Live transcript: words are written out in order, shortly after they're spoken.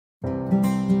Hello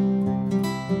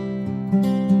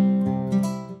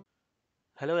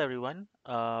everyone,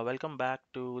 welcome back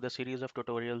to the series of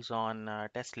tutorials on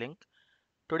TestLink.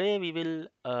 Today we will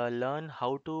learn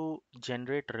how to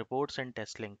generate reports in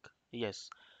TestLink. Yes,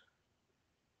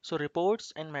 so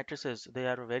reports and matrices, they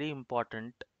are very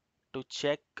important to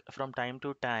check from time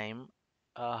to time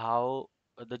how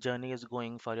the journey is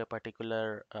going for your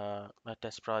particular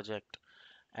test project.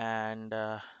 And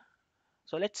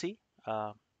so let's see,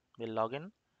 we'll log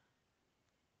in.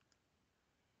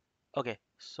 Okay,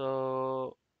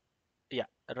 so yeah,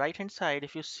 right hand side,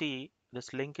 if you see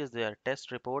this link is there,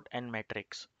 test report and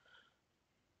metrics.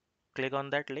 Click on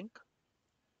that link,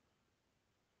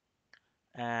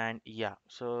 and yeah,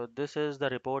 so this is the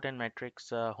report and metrics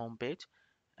homepage,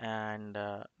 and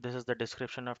this is the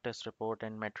description of test report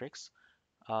and metrics.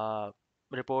 Uh,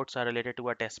 Reports are related to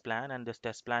a test plan, and this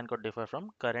test plan could differ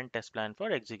from current test plan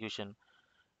for execution.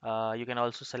 You can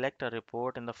also select a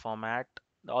report in the format.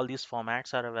 All these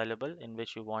formats are available in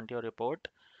which you want your report.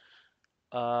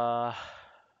 Uh,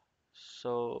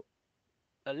 so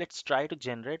let's try to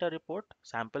generate a report,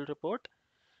 sample report.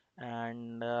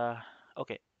 And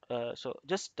okay, so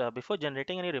just before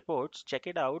generating any reports, check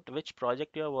it out which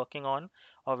project you are working on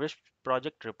or which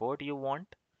project report you want.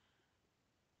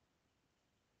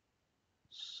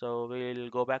 So we'll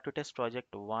go back to test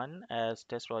project 1 as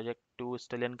test project 2 is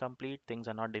still incomplete. Things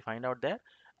are not defined out there.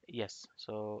 Yes,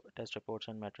 so test reports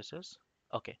and matrices.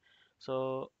 Okay,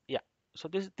 so yeah, so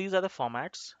these are the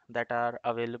formats that are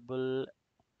available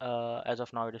as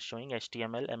of now. It is showing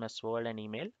HTML, MS Word, and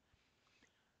email.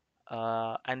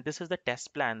 And this is the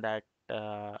test plan that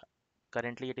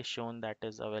currently it is shown that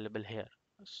is available here.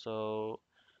 So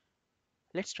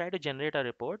let's try to generate a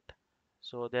report.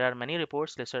 So there are many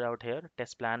reports listed out here: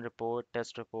 test plan report,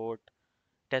 test report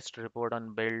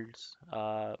on builds,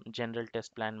 general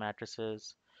test plan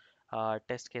matrices,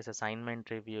 test case assignment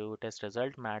review, test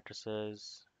result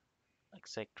matrices,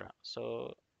 etc.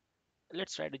 So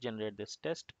let's try to generate this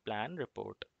test plan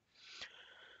report.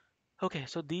 Okay,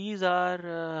 so these are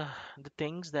the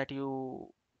things that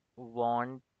you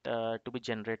want to be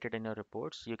generated in your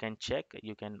reports. You can check,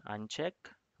 you can uncheck,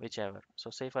 whichever.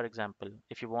 So say for example,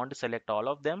 if you want to select all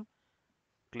of them,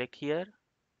 click here.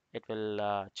 It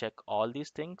will check all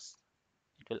these things.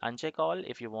 It will uncheck all.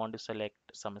 If you want to select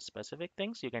some specific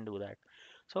things, you can do that.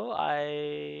 So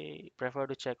I prefer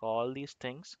to check all these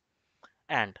things.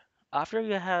 And after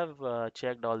you have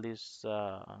checked all these,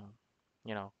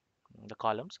 you know, the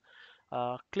columns,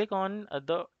 click on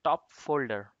the top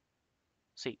folder.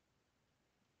 See,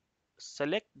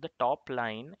 select the top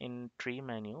line in tree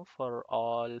menu for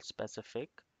all specific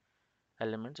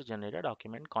elements to generate a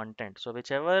document content. So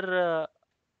whichever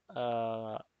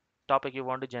topic you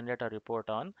want to generate a report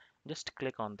on, just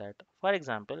click on that. For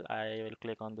example, I will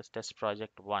click on this test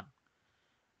project 1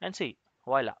 and see,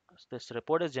 voila, this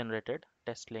report is generated,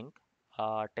 test link,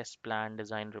 test plan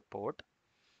design report.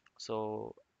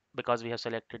 So because we have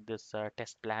selected this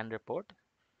test plan report,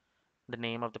 the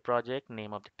name of the project,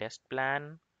 name of the test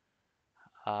plan,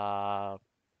 uh,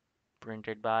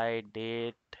 printed by,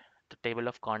 date, the table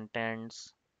of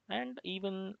contents, and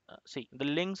even see the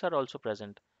links are also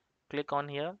present. Click on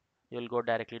here, you'll go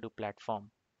directly to platform.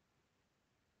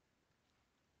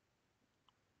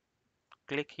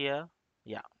 Click here,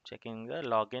 yeah, checking the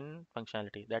login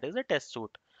functionality. That is a test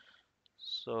suite.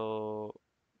 So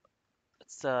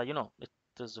it's it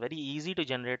is very easy to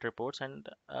generate reports, and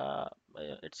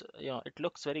it's it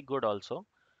looks very good also.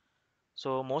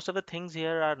 So most of the things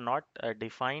here are not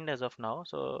defined as of now.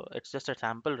 So it's just a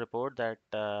sample report that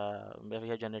we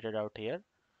have generated out here.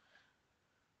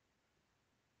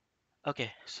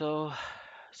 Okay, so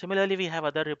similarly, we have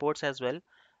other reports as well.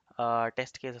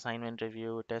 Test case assignment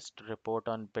review, test report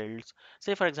on builds.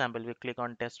 Say, for example, we click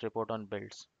on test report on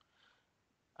builds.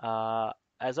 Uh,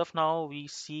 as of now, we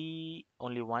see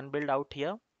only one build out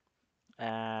here.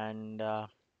 And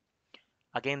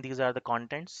again, these are the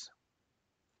contents.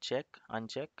 Check,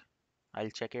 uncheck. I'll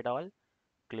check it all.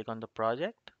 Click on the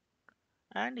project.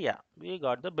 And yeah, we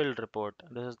got the build report.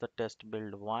 This is the test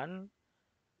build one.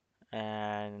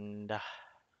 And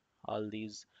all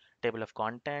these table of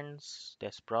contents,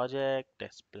 test project,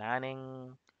 test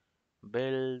planning,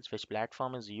 builds, which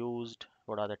platform is used,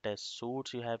 what are the test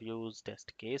suites you have used,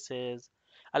 test cases,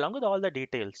 along with all the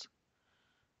details.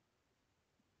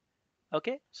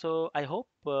 Okay, so I hope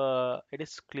it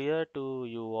is clear to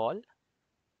you all.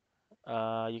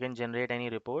 You can generate any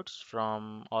reports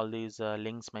from all these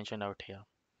links mentioned out here.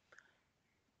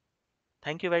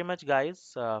 Thank you very much,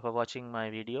 guys, for watching my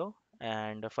video.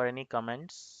 And for any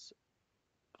comments,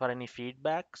 for any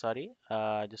feedback, sorry,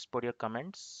 just put your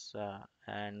comments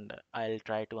and I'll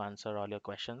try to answer all your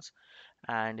questions.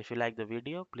 And if you like the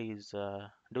video, please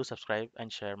do subscribe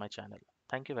and share my channel.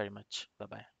 Thank you very much. Bye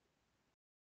bye.